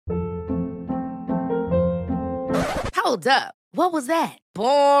Hold up. What was that?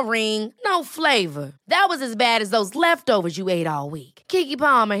 Boring. No flavor. That was as bad as those leftovers you ate all week. Keke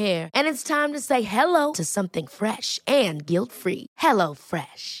Palmer here, and it's time to say hello to something fresh and guilt-free. Hello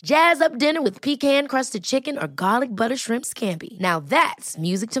Fresh. Jazz up dinner with pecan-crusted chicken or garlic butter shrimp scampi. Now that's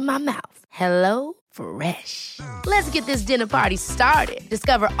music to my mouth. Hello Fresh. Let's get this dinner party started.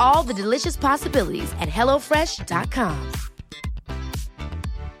 Discover all the delicious possibilities at hellofresh.com.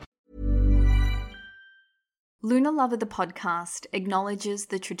 Lunar Lover the podcast acknowledges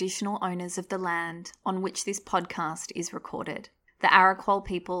the traditional owners of the land on which this podcast is recorded, the Arakwal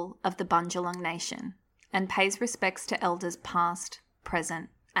people of the Bundjalung Nation, and pays respects to elders past, present,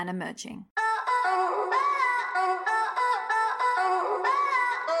 and emerging.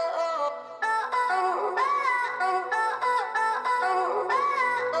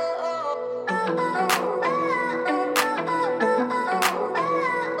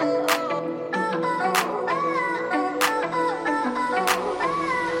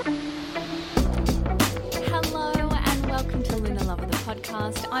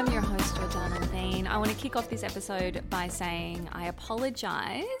 I'm your host, Jordana Levine. I want to kick off this episode by saying I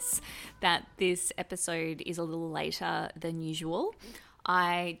apologise that this episode is a little later than usual.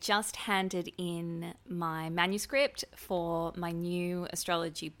 I just handed in my manuscript for my new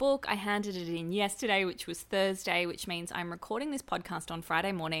astrology book. I handed it in yesterday, which was Thursday, which means I'm recording this podcast on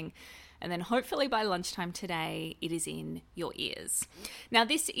Friday morning. And then hopefully by lunchtime today, it is in your ears. Now,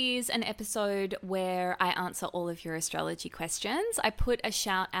 this is an episode where I answer all of your astrology questions. I put a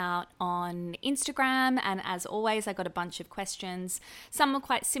shout out on Instagram, and as always, I got a bunch of questions. Some were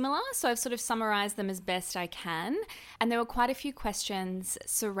quite similar, so I've sort of summarized them as best I can. And there were quite a few questions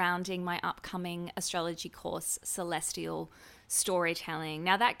surrounding my upcoming astrology course, Celestial Storytelling.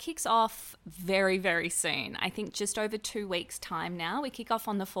 Now that kicks off very, very soon. I think just over 2 weeks' time now. We kick off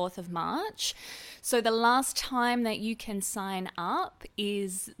on the 4th of March. So the last time that you can sign up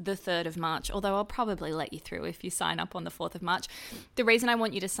is the 3rd of March, although I'll probably let you through if you sign up on the 4th of March. The reason I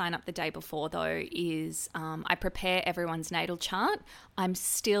want you to sign up the day before, though, is I prepare everyone's natal chart. I'm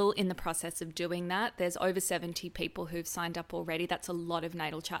still in the process of doing that. There's over 70 people who've signed up already. That's a lot of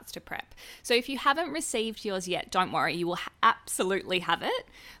natal charts to prep. So if you haven't received yours yet, don't worry. You will absolutely have it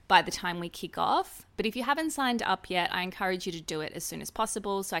by the time we kick off. But if you haven't signed up yet, I encourage you to do it as soon as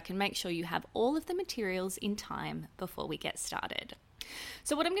possible so I can make sure you have all of the materials in time before we get started.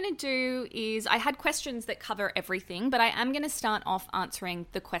 So what I'm going to do is, I had questions that cover everything, but I am going to start off answering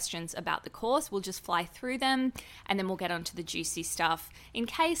the questions about the course. We'll just fly through them and then we'll get onto the juicy stuff in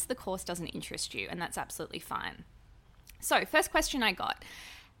case the course doesn't interest you, and that's absolutely fine. So first question I got: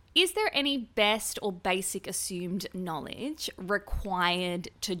 is there any best or basic assumed knowledge required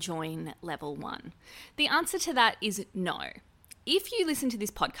to join level 1? The answer to that is no. If you listen to this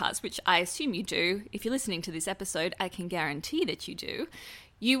podcast, which I assume you do, if you're listening to this episode, I can guarantee that you do,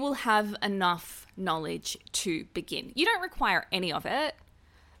 you will have enough knowledge to begin. You don't require any of it.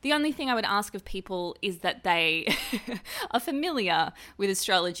 The only thing I would ask of people is that they are familiar with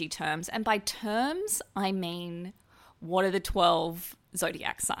astrology terms. And by terms, I mean, what are the 12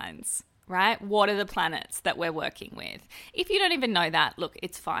 zodiac signs, right? What are the planets that we're working with? If you don't even know that, look,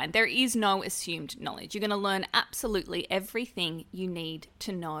 it's fine. There is no assumed knowledge. You're going to learn absolutely everything you need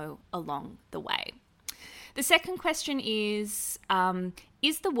to know along the way. The second question is the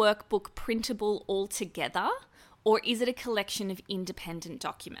workbook printable altogether, or is it a collection of independent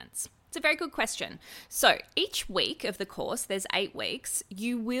documents? It's a very good question. So each week of the course, there's 8 weeks,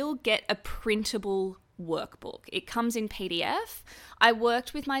 you will get a printable workbook. It comes in PDF. I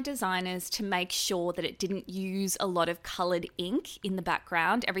worked with my designers to make sure that it didn't use a lot of colored ink in the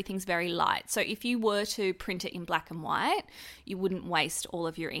background. Everything's very light. So if you were to print it in black and white, you wouldn't waste all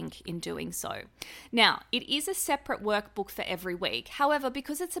of your ink in doing so. Now, it is a separate workbook for every week. However,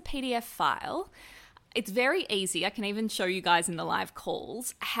 because it's a PDF file, it's very easy. I can even show you guys in the live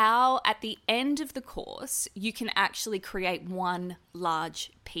calls how at the end of the course, you can actually create one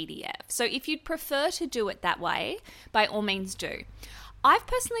large PDF. So if you'd prefer to do it that way, by all means do. I've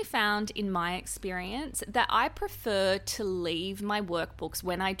personally found in my experience that I prefer to leave my workbooks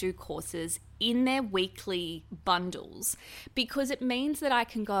when I do courses in their weekly bundles, because it means that I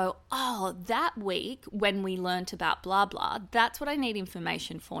can go, oh, that week when we learnt about blah, blah, that's what I need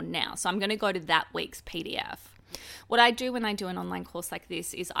information for now. So I'm going to go to that week's PDF. What I do when I do an online course like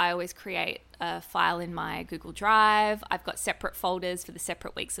this is I always create a file in my Google Drive. I've got separate folders for the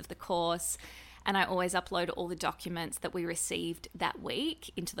separate weeks of the course, and I always upload all the documents that we received that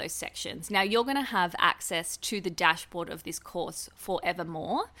week into those sections. Now, you're going to have access to the dashboard of this course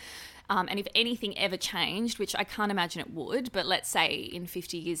forevermore. And if anything ever changed, which I can't imagine it would, but let's say in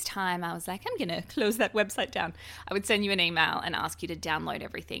 50 years' time, I was like, I'm going to close that website down. I would send you an email and ask you to download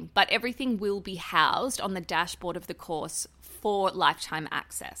everything. But everything will be housed on the dashboard of the course for lifetime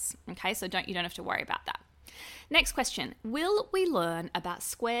access. Okay, so you don't have to worry about that. Next question. Will we learn about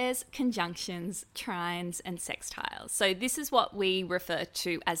squares, conjunctions, trines, and sextiles? So this is what we refer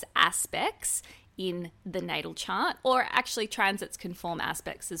to as aspects in the natal chart, or actually transits can form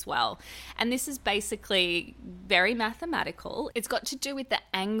aspects as well. And this is basically very mathematical. It's got to do with the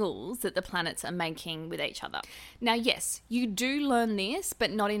angles that the planets are making with each other. Now, yes, you do learn this,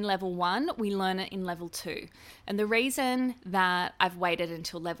 but not in level 1. We learn it in level 2. And the reason that I've waited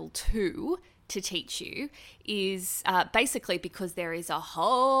until level 2 to teach you is basically because there is a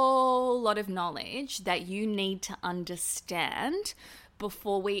whole lot of knowledge that you need to understand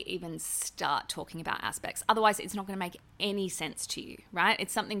before we even start talking about aspects. Otherwise, it's not going to make any sense to you, right?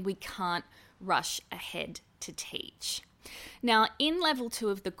 It's something we can't rush ahead to teach. Now, in level 2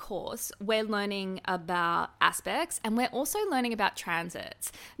 of the course, we're learning about aspects and we're also learning about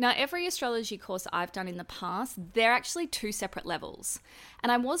transits. Now, every astrology course I've done in the past, they're actually 2 separate levels.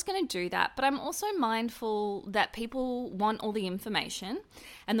 And I was going to do that, but I'm also mindful that people want all the information.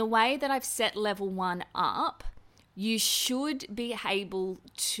 And the way that I've set level 1 up, you should be able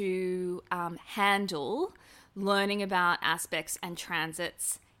to handle learning about aspects and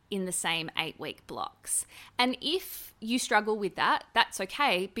transits in the same 8-week blocks. And if you struggle with that, that's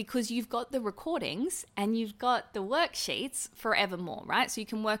okay, because you've got the recordings and you've got the worksheets forevermore, right? So you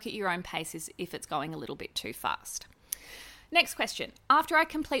can work at your own pace if it's going a little bit too fast. Next question. After I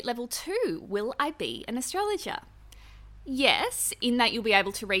complete level 2, will I be an astrologer? Yes, in that you'll be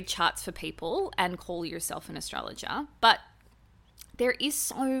able to read charts for people and call yourself an astrologer, but there is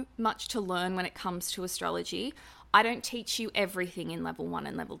so much to learn when it comes to astrology. I don't teach you everything in level 1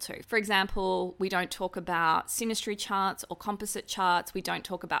 and level 2. For example, we don't talk about synastry charts or composite charts. We don't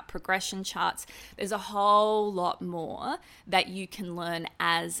talk about progression charts. There's a whole lot more that you can learn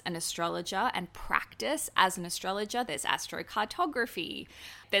as an astrologer and practice as an astrologer. There's astrocartography.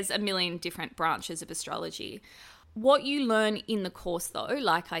 There's a million different branches of astrology. What you learn in the course, though,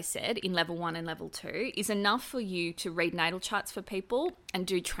 like I said, in level 1 and level 2, is enough for you to read natal charts for people and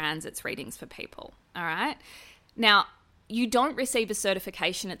do transits readings for people, all right? Now, you don't receive a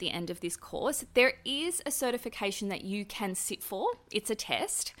certification at the end of this course. There is a certification that you can sit for. It's a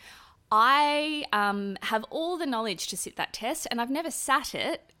test. I have all the knowledge to sit that test, and I've never sat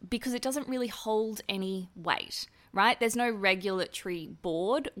it because it doesn't really hold any weight. Right? There's no regulatory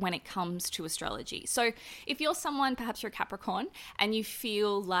board when it comes to astrology. So if you're someone, perhaps you're a Capricorn, and you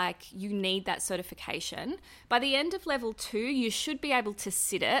feel like you need that certification, by the end of level 2, you should be able to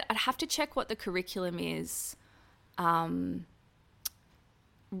sit it. I'd have to check what the curriculum is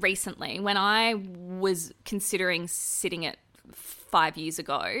recently. When I was considering sitting it 5 years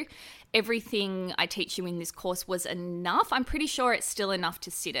ago, everything I teach you in this course was enough. I'm pretty sure it's still enough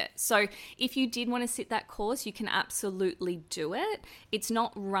to sit it. So if you did want to sit that course, you can absolutely do it. It's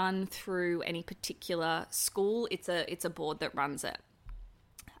not run through any particular school. It's a board that runs it.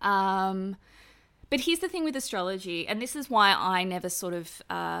 But here's the thing with astrology, and this is why I never sort of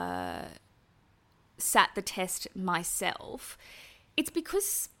sat the test myself. It's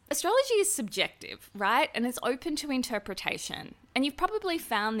because astrology is subjective, right? And it's open to interpretation. And you've probably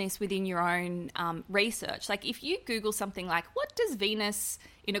found this within your own research. Like if you Google something like, what does Venus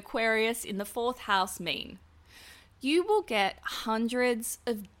in Aquarius in the 4th house mean? You will get hundreds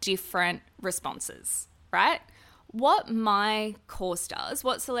of different responses, right? What my course does,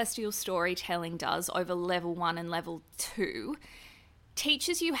 what Celestial Storytelling does over level 1 and level 2,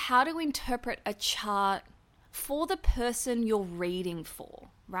 teaches you how to interpret a chart for the person you're reading for,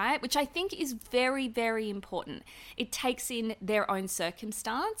 right? Which I think is very, very important. It takes in their own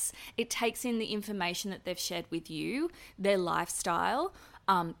circumstance. It takes in the information that they've shared with you, their lifestyle,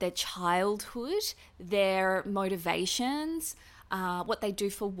 their childhood, their motivations, what they do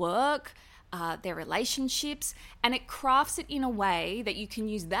for work, their relationships, and it crafts it in a way that you can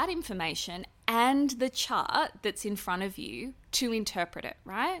use that information and the chart that's in front of you to interpret it,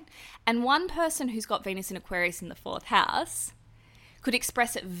 right? And one person who's got Venus in Aquarius in the 4th house could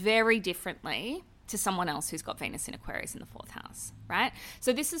express it very differently to someone else who's got Venus in Aquarius in the 4th house, right?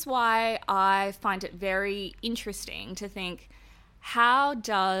 So this is why I find it very interesting to think, how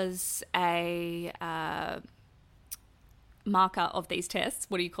does a marker of these tests,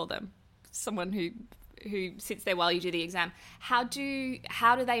 what do you call them? Someone who sits there while you do the exam, how do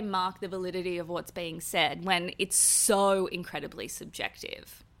they mark the validity of what's being said when it's so incredibly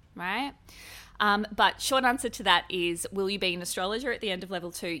subjective, right? But short answer to that is, will you be an astrologer at the end of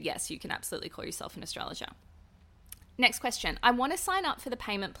level 2? Yes, you can absolutely call yourself an astrologer. Next question. I want to sign up for the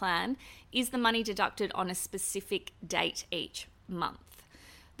payment plan. Is the money deducted on a specific date each month?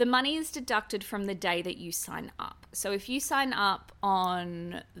 The money is deducted from the day that you sign up. So if you sign up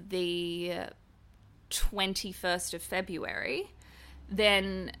on the 21st of February,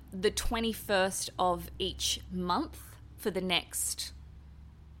 then the 21st of each month for the next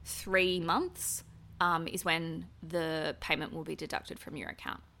 3 months is when the payment will be deducted from your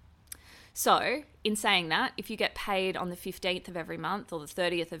account. So in saying that, if you get paid on the 15th of every month or the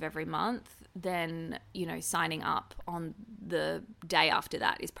 30th of every month, then, signing up on the day after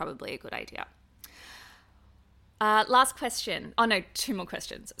that is probably a good idea. Last question. Oh, no, 2 more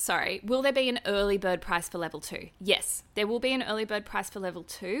questions. Sorry. Will there be an early bird price for level 2? Yes, there will be an early bird price for level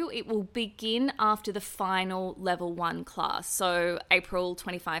 2. It will begin after the final level 1 class, so April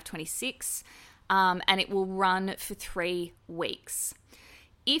 25-26, and it will run for 3 weeks.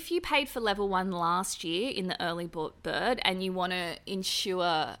 If you paid for level 1 last year in the early bird and you want to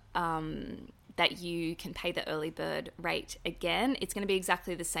ensure that you can pay the early bird rate again, it's going to be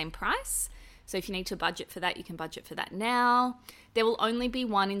exactly the same price. So if you need to budget for that, you can budget for that now. There will only be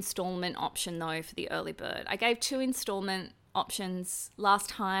 1 installment option though for the early bird. I gave 2 installment options last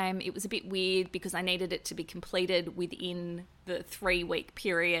time. It was a bit weird because I needed it to be completed within the 3-week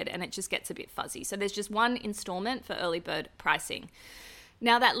period and it just gets a bit fuzzy. So there's just 1 installment for early bird pricing.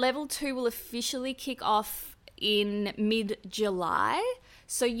 Now that level 2 will officially kick off in mid-July.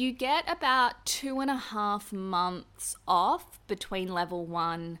 So you get about 2.5 months off between level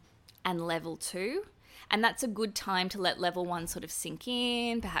 1 and level 2. And that's a good time to let level 1 sort of sink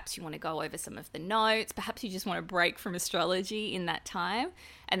in. Perhaps you want to go over some of the notes. Perhaps you just want to break from astrology in that time.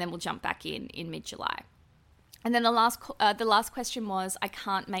 And then we'll jump back in mid-July. And then the last question was, I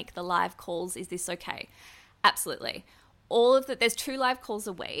can't make the live calls. Is this okay? Absolutely. There's 2 live calls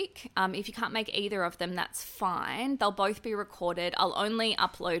a week. If you can't make either of them, that's fine. They'll both be recorded. I'll only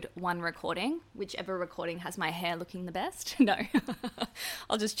upload 1 recording, whichever recording has my hair looking the best. No,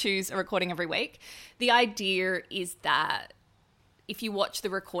 I'll just choose a recording every week. The idea is that if you watch the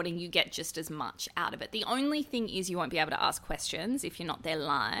recording, you get just as much out of it. The only thing is you won't be able to ask questions if you're not there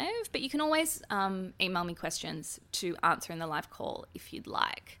live, but you can always email me questions to answer in the live call if you'd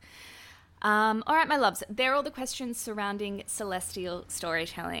like. All right, my loves, they're all the questions surrounding celestial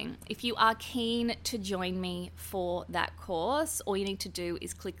storytelling. If you are keen to join me for that course, all you need to do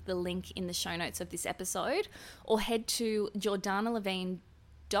is click the link in the show notes of this episode or head to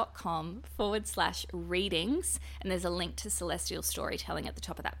jordanalevine.com/readings, and there's a link to celestial storytelling at the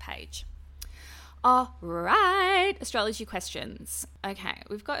top of that page. All right, astrology questions. Okay,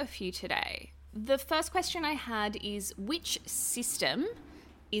 we've got a few today. The first question I had is, which system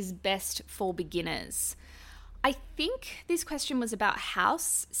is best for beginners? I think this question was about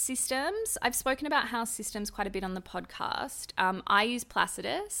house systems. I've spoken about house systems quite a bit on the podcast. I use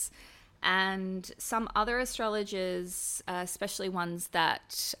Placidus, and some other astrologers, especially ones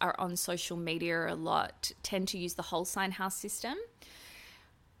that are on social media a lot, tend to use the whole sign house system.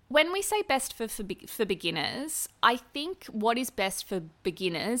 When we say best for beginners, I think what is best for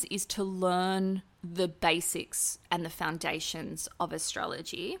beginners is to learn the basics and the foundations of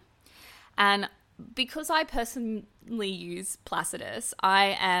astrology. And because I personally use Placidus,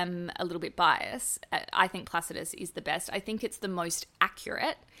 I am a little bit biased. I think Placidus is the best. I think it's the most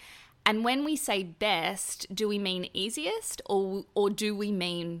accurate. And when we say best, do we mean easiest or do we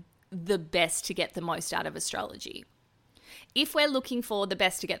mean the best to get the most out of astrology? If we're looking for the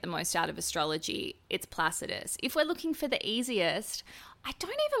best to get the most out of astrology, it's Placidus. If we're looking for the easiest, I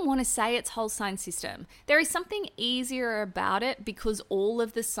don't even want to say it's whole sign system. There is something easier about it because all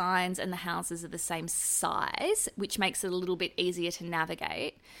of the signs and the houses are the same size, which makes it a little bit easier to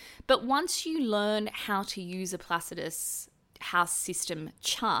navigate. But once you learn how to use a Placidus house system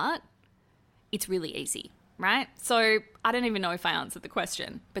chart, it's really easy, right? So I don't even know if I answered the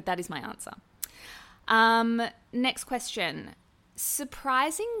question, but that is my answer. Next question.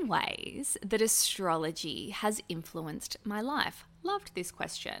 Surprising ways that astrology has influenced my life. Loved this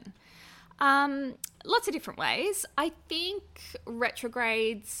question. Lots of different ways. I think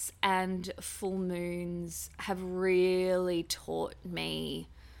retrogrades and full moons have really taught me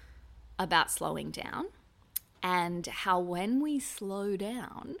about slowing down and how when we slow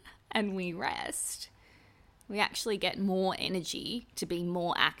down and we rest, we actually get more energy to be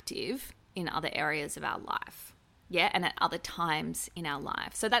more active in other areas of our life. Yeah, and at other times in our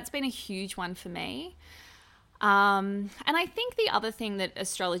life. So that's been a huge one for me. And I think the other thing that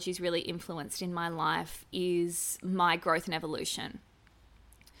astrology's really influenced in my life is my growth and evolution.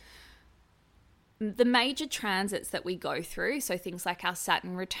 the major transits that we go through, so things like our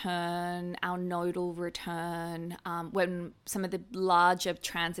Saturn return, our nodal return, when some of the larger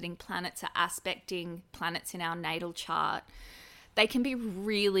transiting planets are aspecting planets in our natal chart, they can be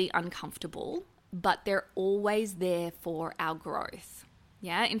really uncomfortable, but they're always there for our growth.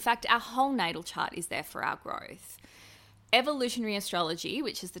 Yeah, in fact, our whole natal chart is there for our growth. Evolutionary astrology,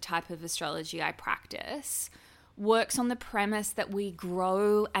 which is the type of astrology I practice, works on the premise that we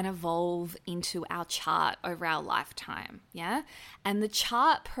grow and evolve into our chart over our lifetime, yeah? And the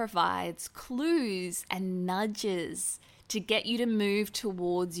chart provides clues and nudges to get you to move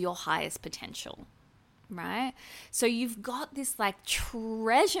towards your highest potential, right? So you've got this like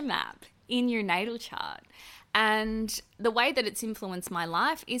treasure map in your natal chart. And the way that it's influenced my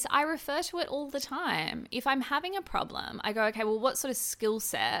life is I refer to it all the time. If I'm having a problem, I go, okay, well, what sort of skill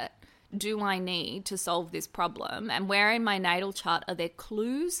set do I need to solve this problem? And where in my natal chart are there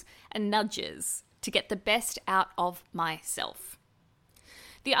clues and nudges to get the best out of myself?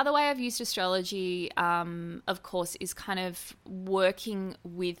 The other way I've used astrology, of course, is kind of working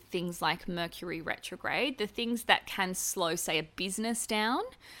with things like Mercury retrograde, the things that can slow, say, a business down.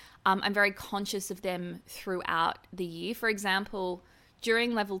 I'm very conscious of them throughout the year. For example,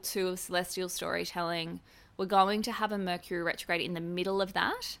 during level 2 of celestial storytelling, we're going to have a Mercury retrograde in the middle of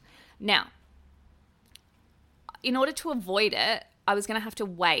that. Now, in order to avoid it, I was going to have to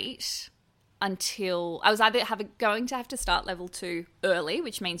wait until I was either going to have to start level 2 early,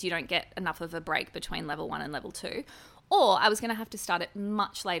 which means you don't get enough of a break between level 1 and level 2, or I was going to have to start it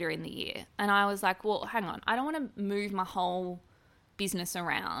much later in the year. And I was like, well, hang on, I don't want to move my whole business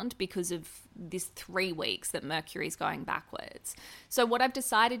around because of this 3 weeks that Mercury's going backwards. So what I've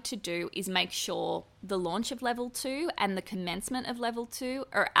decided to do is make sure the launch of level 2 and the commencement of level 2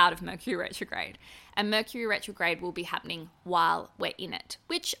 are out of Mercury retrograde. And Mercury retrograde will be happening while we're in it,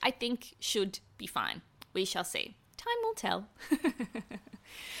 which I think should be fine. We shall see. Time will tell.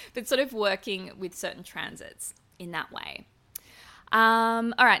 But sort of working with certain transits in that way.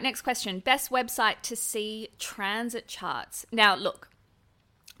 All right, next question. Best website to see transit charts. Now, look,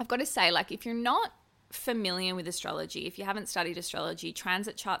 I've got to say, like, if you're not familiar with astrology, if you haven't studied astrology,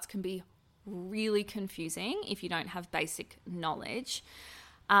 transit charts can be really confusing if you don't have basic knowledge.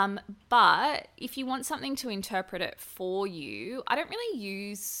 But if you want something to interpret it for you, I don't really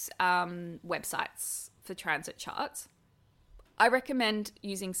use websites for transit charts. I recommend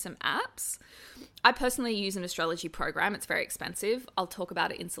using some apps. I personally use an astrology program. It's very expensive. I'll talk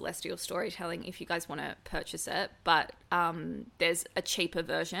about it in Celestial Storytelling if you guys want to purchase it. But there's a cheaper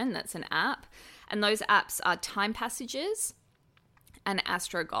version that's an app. And those apps are Time Passages and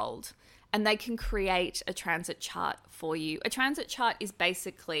Astro Gold. And they can create a transit chart for you. A transit chart is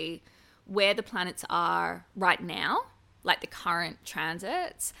basically where the planets are right now, like the current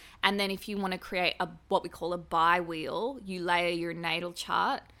transits. And then if you want to create what we call a bi-wheel, you layer your natal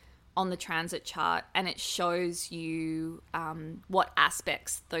chart on the transit chart and it shows you what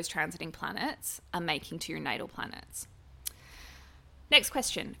aspects those transiting planets are making to your natal planets. Next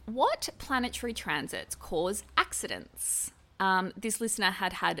question. What planetary transits cause accidents? This listener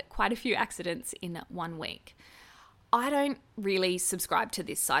had quite a few accidents in 1 week. I don't really subscribe to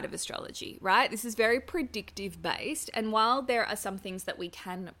this side of astrology, right? This is very predictive based. And while there are some things that we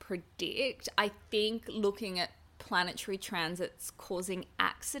can predict, I think looking at planetary transits causing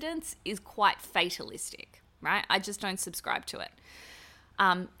accidents is quite fatalistic, right? I just don't subscribe to it.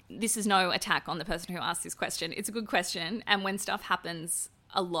 This is no attack on the person who asked this question. It's a good question. And when stuff happens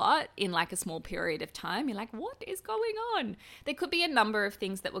a lot in like a small period of time, you're like, what is going on? There could be a number of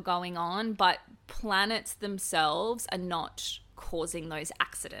things that were going on, but planets themselves are not causing those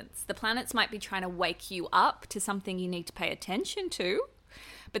accidents. The planets might be trying to wake you up to something you need to pay attention to,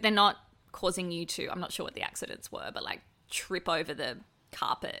 but they're not causing you to, I'm not sure what the accidents were, but like trip over the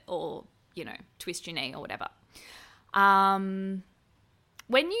carpet or, twist your knee or whatever.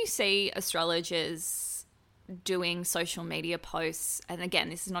 When you see astrologers doing social media posts, and again,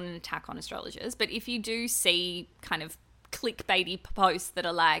 this is not an attack on astrologers, but if you do see kind of clickbaity posts that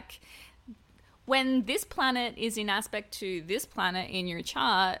are like, when this planet is in aspect to this planet in your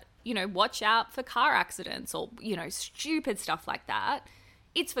chart, watch out for car accidents or, stupid stuff like that.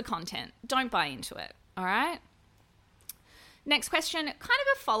 It's for content. Don't buy into it. All right. Next question, kind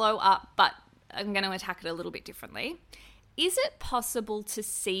of a follow-up, but I'm going to attack it a little bit differently. Is it possible to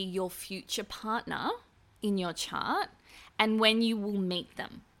see your future partner in your chart and when you will meet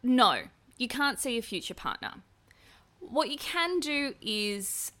them? No, you can't see a future partner. What you can do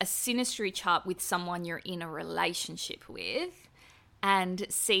is a synastry chart with someone you're in a relationship with and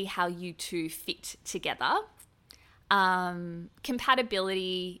see how you two fit together.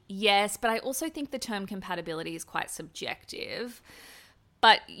 Compatibility, yes, but I also think the term compatibility is quite subjective.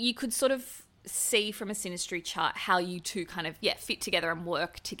 But you could sort of see from a synastry chart how you two kind of, fit together and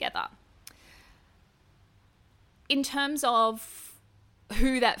work together. In terms of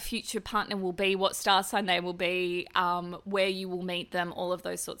who that future partner will be, what star sign they will be, where you will meet them, all of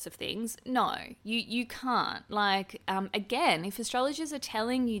those sorts of things. No, you can't. Like, again, if astrologers are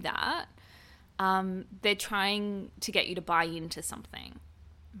telling you that, they're trying to get you to buy into something,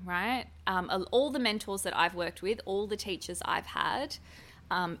 right? All the mentors that I've worked with, all the teachers I've had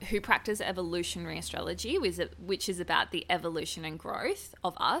who practice evolutionary astrology, which is about the evolution and growth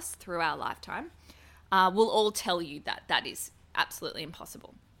of us through our lifetime, will all tell you that that is absolutely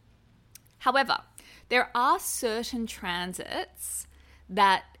impossible. However, there are certain transits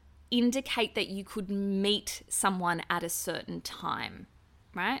that indicate that you could meet someone at a certain time,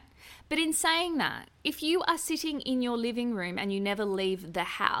 right? But in saying that, if you are sitting in your living room and you never leave the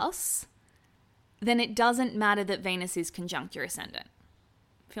house, then it doesn't matter that Venus is conjunct your ascendant.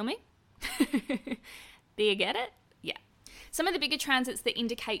 Feel me? Do you get it? Yeah. Some of the bigger transits that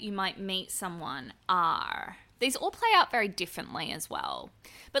indicate you might meet someone are... These all play out very differently as well.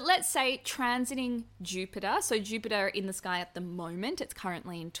 But let's say transiting Jupiter. So Jupiter in the sky at the moment, it's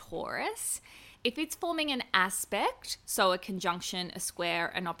currently in Taurus. If it's forming an aspect, so a conjunction, a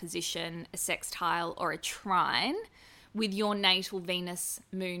square, an opposition, a sextile, or a trine with your natal Venus,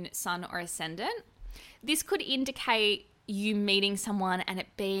 moon, sun, or ascendant, this could indicate you meeting someone and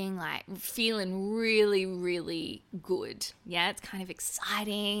it being like feeling really, really good. Yeah, it's kind of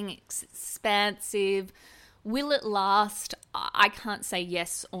exciting, it's expansive. Will it last? I can't say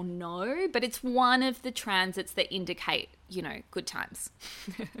yes or no, but it's one of the transits that indicate, good times.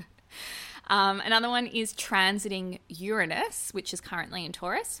 Another one is transiting Uranus, which is currently in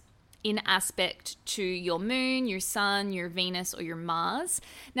Taurus, in aspect to your moon, your sun, your Venus, or your Mars.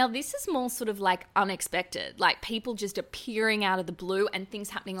 Now, this is more sort of like unexpected, like people just appearing out of the blue and things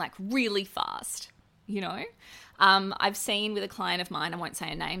happening like really fast, I've seen with a client of mine, I won't say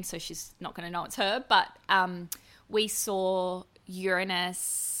her name, so she's not going to know it's her, but we saw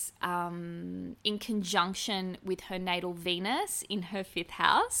Uranus in conjunction with her natal Venus in her 5th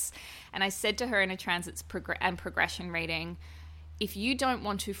house. And I said to her in a transits and progression reading, if you don't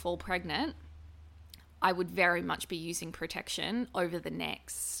want to fall pregnant, I would very much be using protection over the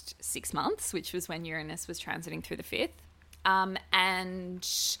next 6 months, which was when Uranus was transiting through the 5th. And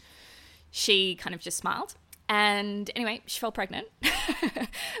she kind of just smiled. And anyway, she fell pregnant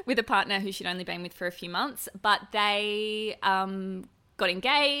with a partner who she'd only been with for a few months, but they got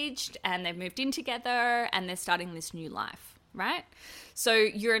engaged and they've moved in together and they're starting this new life, right? So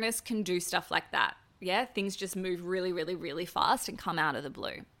Uranus can do stuff like that. Yeah, things just move really, really, really fast and come out of the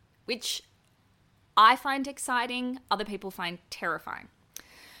blue, which I find exciting, other people find terrifying.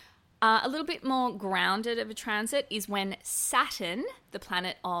 A little bit more grounded of a transit is when Saturn, the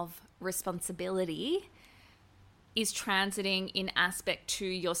planet of responsibility, is transiting in aspect to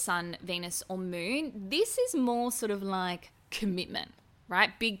your sun, Venus, or moon. This is more sort of like commitment,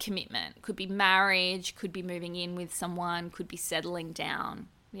 right? Big commitment. Could be marriage, could be moving in with someone, could be settling down.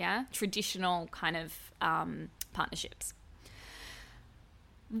 Yeah, traditional kind of partnerships.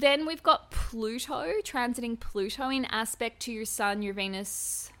 Then we've got Pluto, transiting Pluto in aspect to your sun, your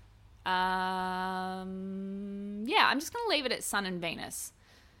Venus. I'm just going to leave it at sun and Venus.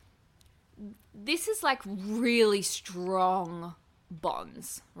 This is like really strong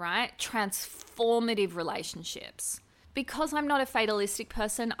bonds, right? Transformative relationships. Because I'm not a fatalistic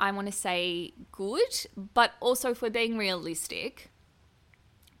person, I want to say good, but also if we're being realistic,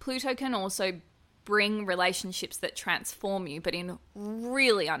 Pluto can also bring relationships that transform you, but in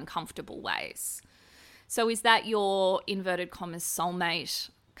really uncomfortable ways. So is that your inverted commas soulmate?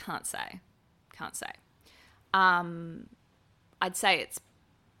 Can't say. I'd say it's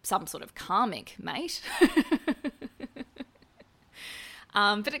some sort of karmic mate.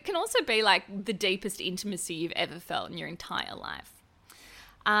 But it can also be like the deepest intimacy you've ever felt in your entire life.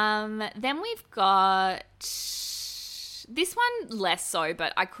 Then we've got this one less so,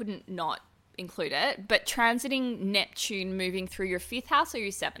 but I couldn't not include it. But transiting Neptune moving through your 5th house or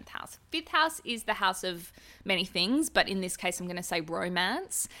your 7th house. 5th house is the house of many things, but in this case I'm going to say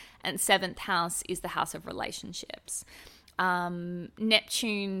romance. And 7th house is the house of relationships.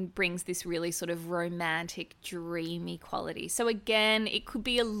 Neptune brings this really sort of romantic, dreamy quality. So again, it could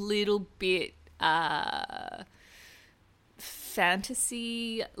be a little bit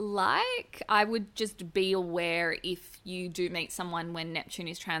fantasy-like. I would just be aware if you do meet someone when Neptune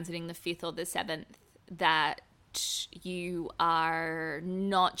is transiting the 5th or the 7th that you are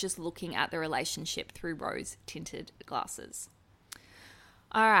not just looking at the relationship through rose-tinted glasses.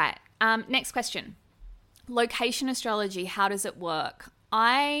 All right, next question. Location astrology, how does it work?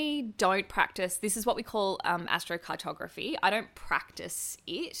 I don't practice, this is what we call astrocartography. I don't practice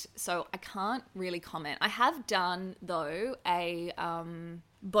it, so I can't really comment. I have done, though, a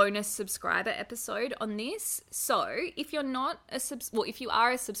bonus subscriber episode on this. So if you're not if you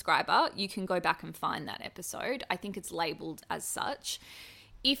are a subscriber, you can go back and find that episode. I think it's labeled as such.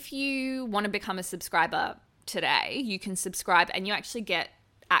 If you want to become a subscriber today, you can subscribe and you actually get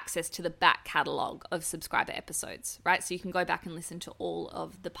access to the back catalogue of subscriber episodes, right? So you can go back and listen to all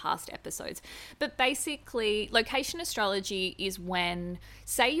of the past episodes. But basically, location astrology is when,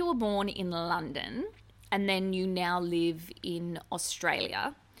 say you were born in London and then you now live in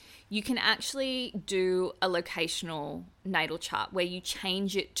Australia, you can actually do a locational natal chart where you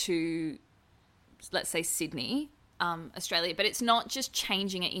change it to, let's say, Sydney, Australia. But it's not just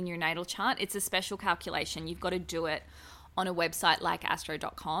changing it in your natal chart. It's a special calculation. You've got to do it on a website like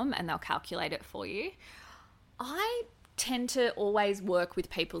astro.com and they'll calculate it for you. I tend to always work with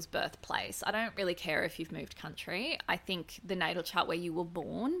people's birthplace. I don't really care if you've moved country. I think the natal chart where you were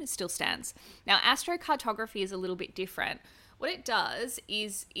born still stands. Now, astrocartography is a little bit different. What it does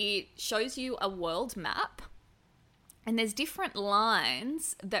is it shows you a world map, and there's different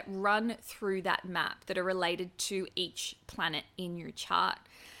lines that run through that map that are related to each planet in your chart.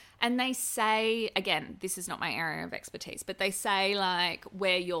 And they say, again, this is not my area of expertise, but they say like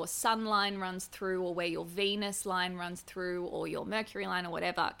where your sun line runs through or where your Venus line runs through or your Mercury line or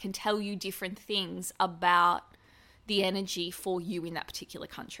whatever can tell you different things about the energy for you in that particular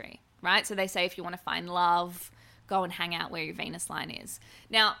country, right? So they say if you want to find love, go and hang out where your Venus line is.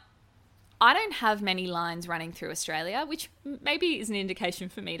 Now, I don't have many lines running through Australia, which maybe is an indication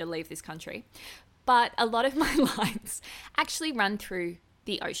for me to leave this country, but a lot of my lines actually run through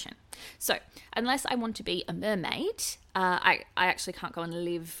the ocean. So unless I want to be a mermaid, I actually can't go and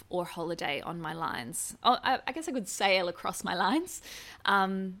live or holiday on my lines. Oh, I guess I could sail across my lines.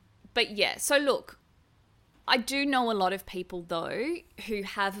 But yeah, so look, I do know a lot of people though who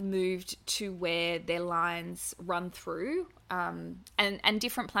have moved to where their lines run through, and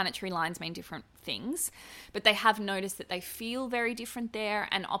different planetary lines mean different things, but they have noticed that they feel very different there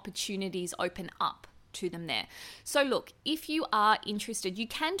and opportunities open up to them there. So look, if you are interested, you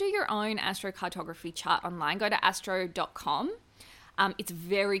can do your own astrocartography chart online. Go to astro.com. It's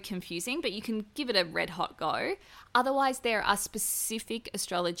very confusing, but you can give it a red hot go. Otherwise, there are specific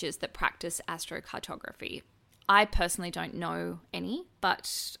astrologers that practice astrocartography. I personally don't know any,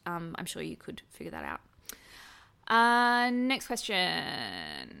 but I'm sure you could figure that out. Next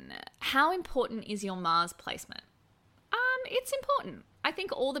question. How important is your Mars placement? It's important. I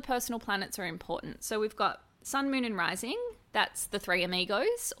think all the personal planets are important. So we've got Sun, Moon, and Rising. That's the three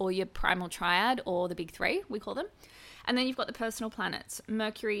amigos, or your primal triad, or the big three, we call them. And then you've got the personal planets,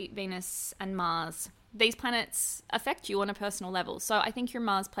 Mercury, Venus, and Mars. These planets affect you on a personal level. So I think your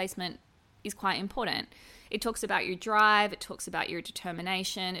Mars placement is quite important. It talks about your drive. It talks about your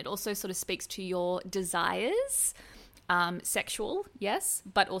determination. It also sort of speaks to your desires, sexual, yes,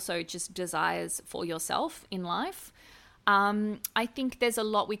 but also just desires for yourself in life. I think there's a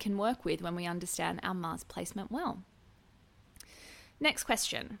lot we can work with when we understand our Mars placement well. Next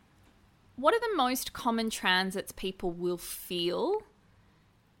question. What are the most common transits people will feel?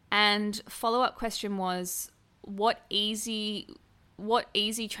 And follow-up question was, what easy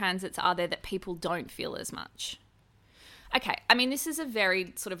transits are there that people don't feel as much? Okay, I mean, this is a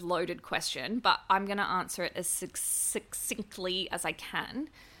very sort of loaded question, but I'm going to answer it as succinctly as I can.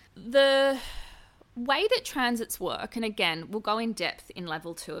 The way that transits work, and again, we'll go in depth in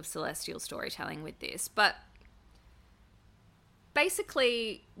level 2 of celestial storytelling with this, but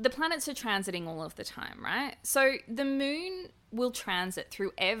basically the planets are transiting all of the time, right? So the moon will transit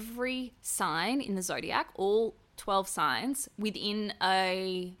through every sign in the zodiac, all 12 signs, within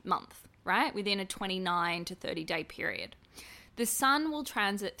a month, right? Within a 29 to 30 day period. The sun will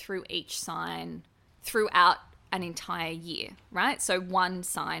transit through each sign throughout an entire year, right? So one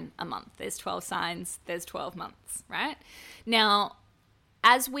sign a month. There's 12 signs, there's 12 months, right? Now,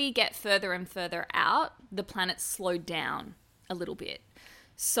 as we get further and further out, the planets slow down a little bit.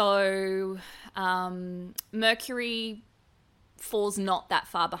 So Mercury falls not that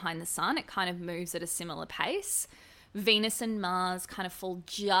far behind the sun. It kind of moves at a similar pace. Venus and Mars kind of fall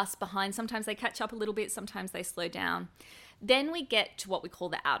just behind. Sometimes they catch up a little bit, sometimes they slow down. Then we get to what we call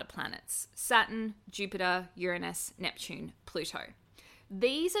the outer planets: Saturn, Jupiter, Uranus, Neptune, Pluto.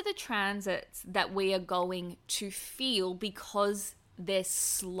 These are the transits that we are going to feel because they're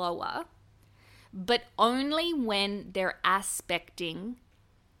slower, but only when they're aspecting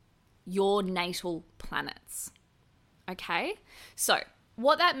your natal planets. Okay? So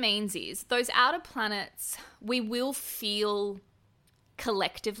what that means is those outer planets, we will feel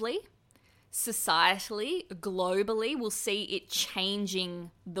collectively, societally, globally, we'll see it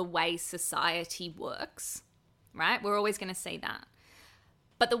changing the way society works, right? We're always going to see that.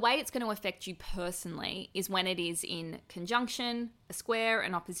 But the way it's going to affect you personally is when it is in conjunction, a square,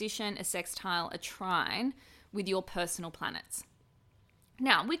 an opposition, a sextile, a trine with your personal planets.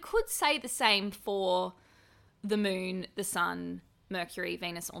 Now, we could say the same for the moon, the sun, Mercury,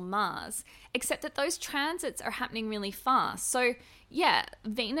 Venus, or Mars, except that those transits are happening really fast. So, yeah,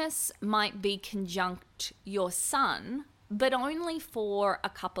 Venus might be conjunct your sun, but only for a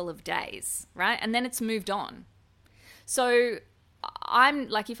couple of days, right? And then it's moved on. So, I'm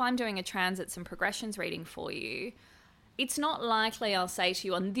like, if I'm doing a transits and progressions reading for you, it's not likely I'll say to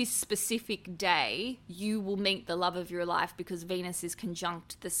you on this specific day, you will meet the love of your life because Venus is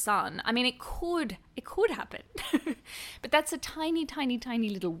conjunct the sun. I mean, it could happen, but that's a tiny, tiny, tiny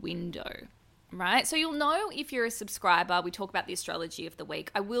little window, right? So you'll know if you're a subscriber. We talk about the astrology of the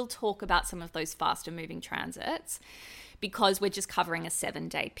week. I will talk about some of those faster moving transits because we're just covering a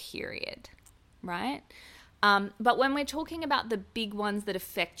 7-day period, right? But when we're talking about the big ones that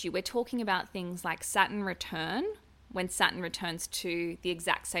affect you, we're talking about things like Saturn return, when Saturn returns to the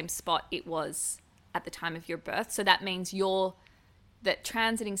exact same spot it was at the time of your birth. So that means that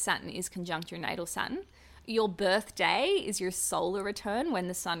transiting Saturn is conjunct your natal Saturn. Your birthday is your solar return, when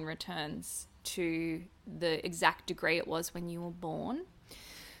the sun returns to the exact degree it was when you were born.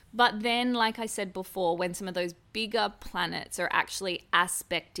 But then, like I said before, when some of those bigger planets are actually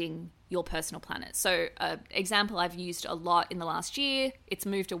aspecting your personal planet. So example I've used a lot in the last year, it's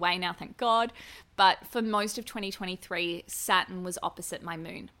moved away now, thank God. But for most of 2023, Saturn was opposite my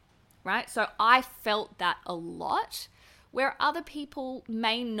moon, right? So I felt that a lot, where other people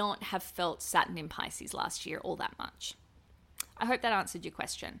may not have felt Saturn in Pisces last year all that much. I hope that answered your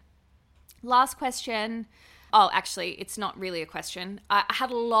question. Last question. Oh, actually, it's not really a question. I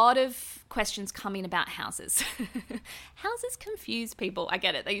had a lot of questions come in about houses. Houses confuse people. I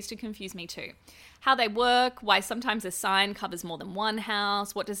get it. They used to confuse me too. How they work, why sometimes a sign covers more than one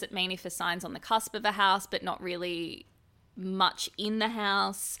house. What does it mean if a sign's on the cusp of a house but not really much in the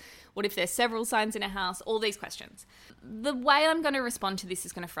house? What if there's several signs in a house? All these questions. The way I'm going to respond to this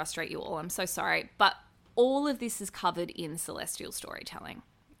is going to frustrate you all. I'm so sorry. But all of this is covered in celestial storytelling,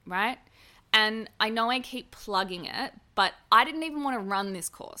 right? And I know I keep plugging it, but I didn't even want to run this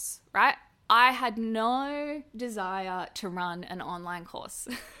course, right? I had no desire to run an online course.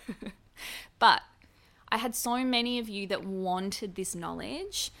 But I had so many of you that wanted this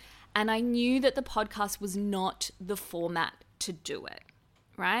knowledge, and I knew that the podcast was not the format to do it,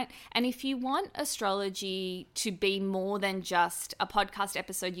 right? And if you want astrology to be more than just a podcast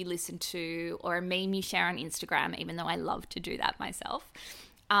episode you listen to or a meme you share on Instagram, even though I love to do that myself,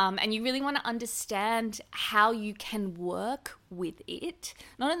 and you really want to understand how you can work with it,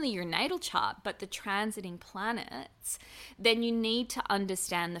 not only your natal chart, but the transiting planets, then you need to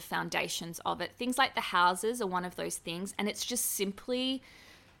understand the foundations of it. Things like the houses are one of those things, and it's just simply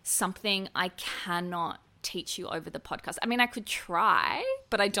something I cannot teach you over the podcast. I mean, I could try,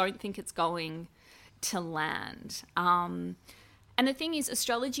 but I don't think it's going to land. And the thing is,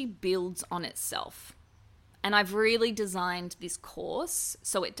 astrology builds on itself. And I've really designed this course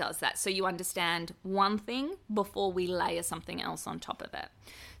so it does that. So you understand one thing before we layer something else on top of it.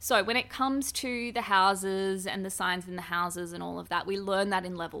 So when it comes to the houses and the signs in the houses and all of that, we learn that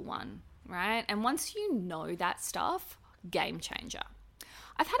in level 1, right? And once you know that stuff, game changer.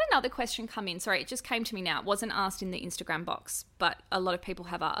 I've had another question come in. Sorry, it just came to me now. It wasn't asked in the Instagram box, but a lot of people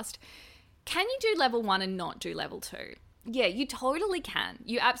have asked. Can you do level 1 and not do level 2? Yeah, you totally can.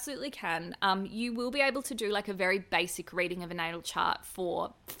 You absolutely can. You will be able to do like a very basic reading of a natal chart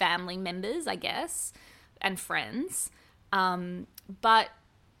for family members, I guess, and friends. But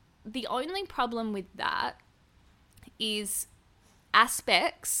the only problem with that is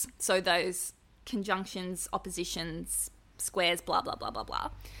aspects, so those conjunctions, oppositions, squares, blah, blah, blah, blah,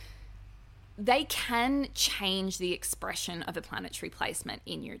 blah. They can change the expression of a planetary placement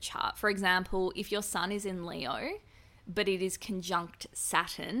in your chart. For example, if your sun is in Leo, but it is conjunct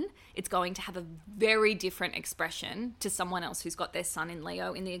Saturn, it's going to have a very different expression to someone else who's got their sun in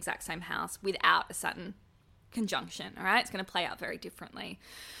Leo in the exact same house without a Saturn conjunction, all right? It's going to play out very differently.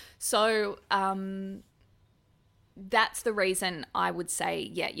 So that's the reason I would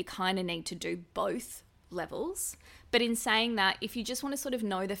say, yeah, you kind of need to do both levels. But in saying that, if you just want to sort of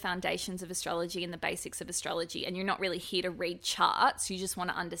know the foundations of astrology and the basics of astrology, and you're not really here to read charts, you just want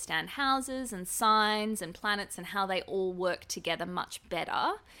to understand houses and signs and planets and how they all work together much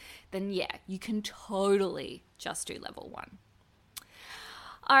better, then yeah, you can totally just do level 1.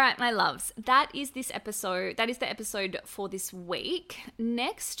 All right, my loves, that is this episode. That is the episode for this week.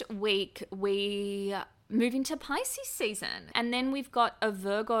 Next week, we move into Pisces season. And then we've got a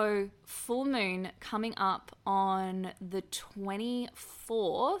Virgo full moon coming up on the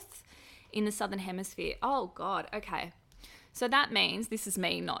 24th in the Southern Hemisphere. Oh, God. Okay. So that means, this is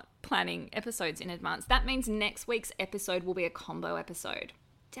me not planning episodes in advance. That means next week's episode will be a combo episode.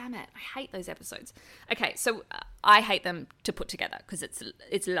 Damn it. I hate those episodes. Okay, so I hate them to put together because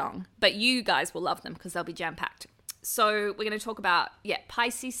it's long. But you guys will love them because they'll be jam-packed. So we're going to talk about,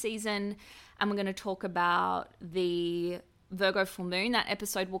 Pisces season, and we're going to talk about the Virgo full moon. That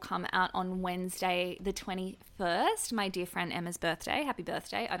episode will come out on Wednesday the 21st, my dear friend Emma's birthday. Happy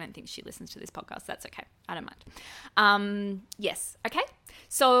birthday. I don't think she listens to this podcast. That's okay. I don't mind. Yes. Okay.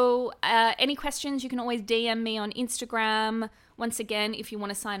 So any questions, you can always DM me on Instagram. Once again, if you want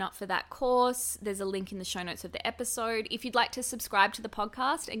to sign up for that course, there's a link in the show notes of the episode. If you'd like to subscribe to the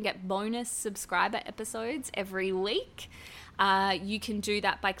podcast and get bonus subscriber episodes every week, you can do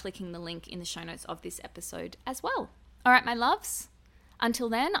that by clicking the link in the show notes of this episode as well. All right, my loves. Until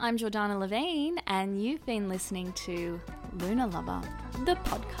then, I'm Jordana Levine, and you've been listening to Lunar Lover, the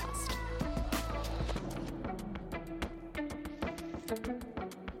podcast.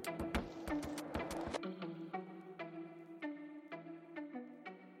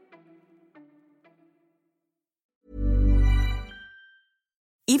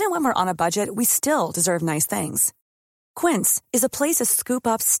 Even when we're on a budget, we still deserve nice things. Quince is a place to scoop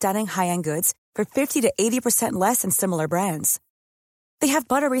up stunning high-end goods for 50 to 80% less than similar brands. They have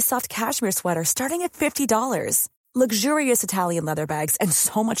buttery soft cashmere sweaters starting at $50, luxurious Italian leather bags, and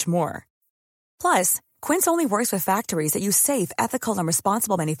so much more. Plus, Quince only works with factories that use safe, ethical, and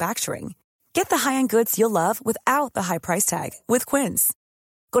responsible manufacturing. Get the high-end goods you'll love without the high price tag with Quince.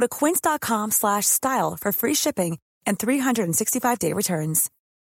 Go to quince.com/style for free shipping and 365-day returns.